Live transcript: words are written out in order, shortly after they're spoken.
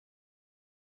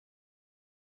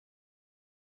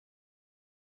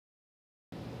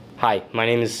Hi, my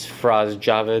name is Faraz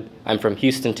Javed. I'm from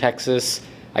Houston, Texas.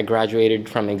 I graduated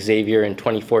from Xavier in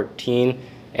 2014,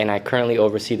 and I currently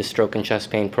oversee the stroke and chest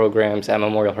pain programs at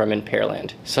Memorial Hermann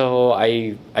Pearland. So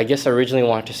I guess I originally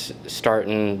wanted to start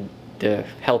in the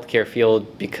healthcare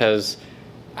field because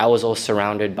I was all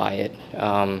surrounded by it.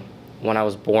 When I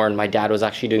was born, my dad was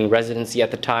actually doing residency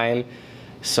at the time,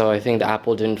 so I think the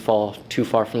apple didn't fall too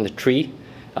far from the tree.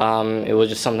 It was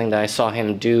just something that I saw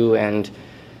him do, and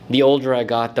the older I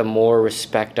got, the more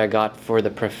respect I got for the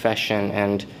profession.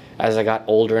 And as I got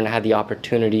older and had the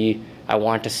opportunity, I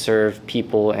wanted to serve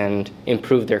people and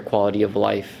improve their quality of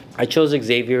life. I chose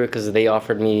Xavier because they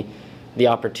offered me the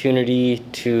opportunity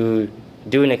to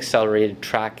do an accelerated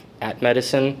track at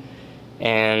medicine,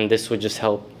 and this would just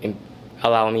help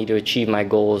allow me to achieve my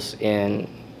goals in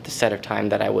the set of time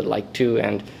that I would like to,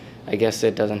 and I guess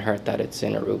it doesn't hurt that it's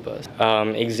in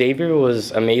Aruba. Xavier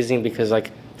was amazing because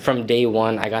from day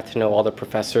one, I got to know all the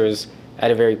professors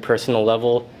at a very personal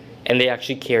level, and they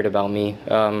actually cared about me.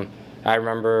 I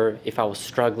remember if I was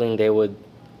struggling, they would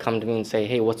come to me and say,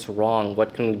 hey, what's wrong?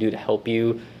 What can we do to help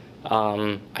you?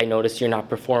 I noticed you're not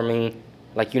performing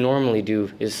like you normally do.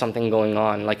 Is something going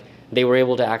on? They were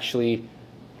able to actually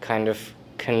kind of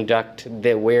conduct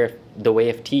the way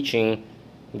of teaching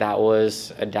that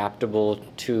was adaptable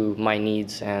to my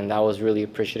needs, and that was really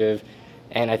appreciative.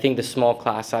 And I think the small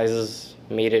class sizes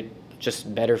made it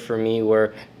just better for me,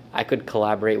 where I could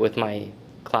collaborate with my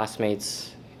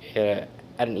classmates at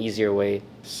an easier way.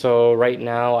 So right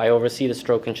now I oversee the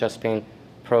stroke and chest pain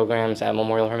programs at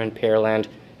Memorial Hermann Pearland.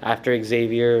 After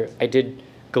Xavier, I did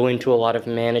go into a lot of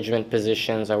management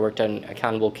positions. I worked at an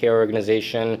accountable care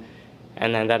organization,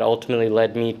 and then that ultimately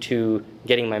led me to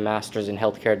getting my master's in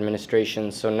healthcare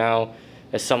administration. So now,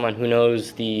 as someone who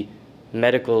knows the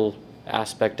medical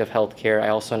aspect of healthcare, I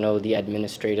also know the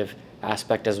administrative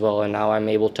aspect as well, and now I'm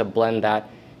able to blend that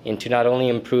into not only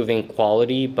improving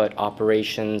quality, but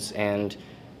operations and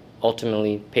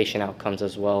ultimately patient outcomes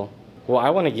as well. Well, I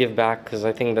want to give back because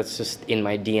I think that's just in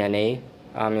my DNA.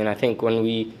 And I think when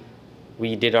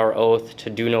we did our oath to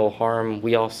do no harm,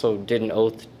 we also did an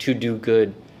oath to do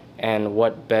good. And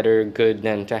what better good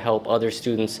than to help other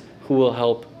students who will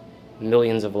help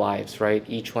millions of lives, right?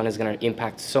 Each one is going to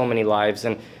impact so many lives.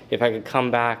 And if I could come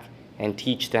back and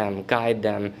teach them, guide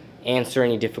them, answer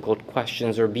any difficult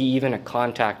questions, or be even a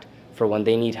contact for when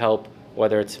they need help,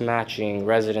 whether it's matching,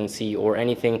 residency, or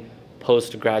anything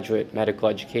postgraduate medical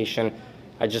education,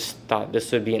 I just thought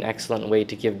this would be an excellent way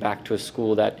to give back to a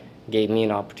school that gave me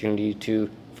an opportunity to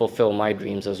fulfill my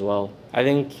dreams as well. I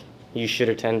think you should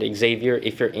attend Xavier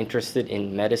if you're interested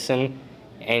in medicine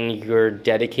and you're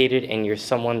dedicated and you're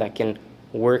someone that can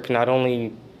work not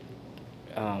only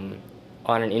on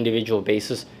an individual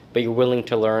basis, but you're willing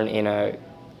to learn in a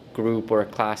group or a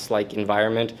class-like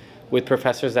environment with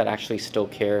professors that actually still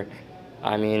care.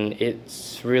 I mean,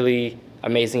 it's really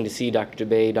amazing to see Dr.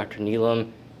 Dubey, Dr.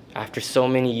 Neelam, after so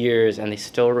many years, and they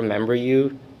still remember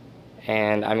you.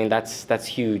 And I mean, that's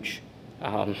huge.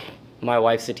 My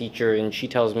wife's a teacher, and she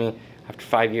tells me after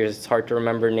 5 years it's hard to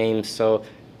remember names. So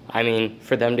I mean,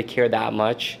 for them to care that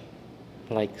much,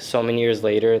 so many years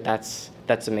later, that's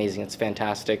amazing. It's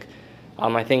fantastic.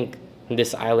 I think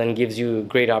this island gives you a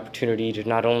great opportunity to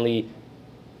not only,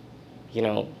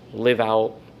 live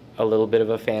out a little bit of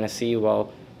a fantasy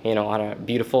while, on a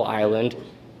beautiful island,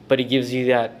 but it gives you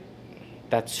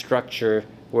that structure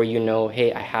where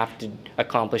hey, I have to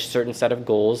accomplish a certain set of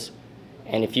goals,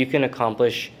 and if you can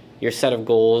accomplish your set of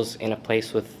goals in a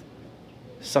place with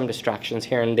some distractions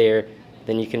here and there,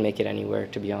 then you can make it anywhere,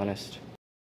 to be honest.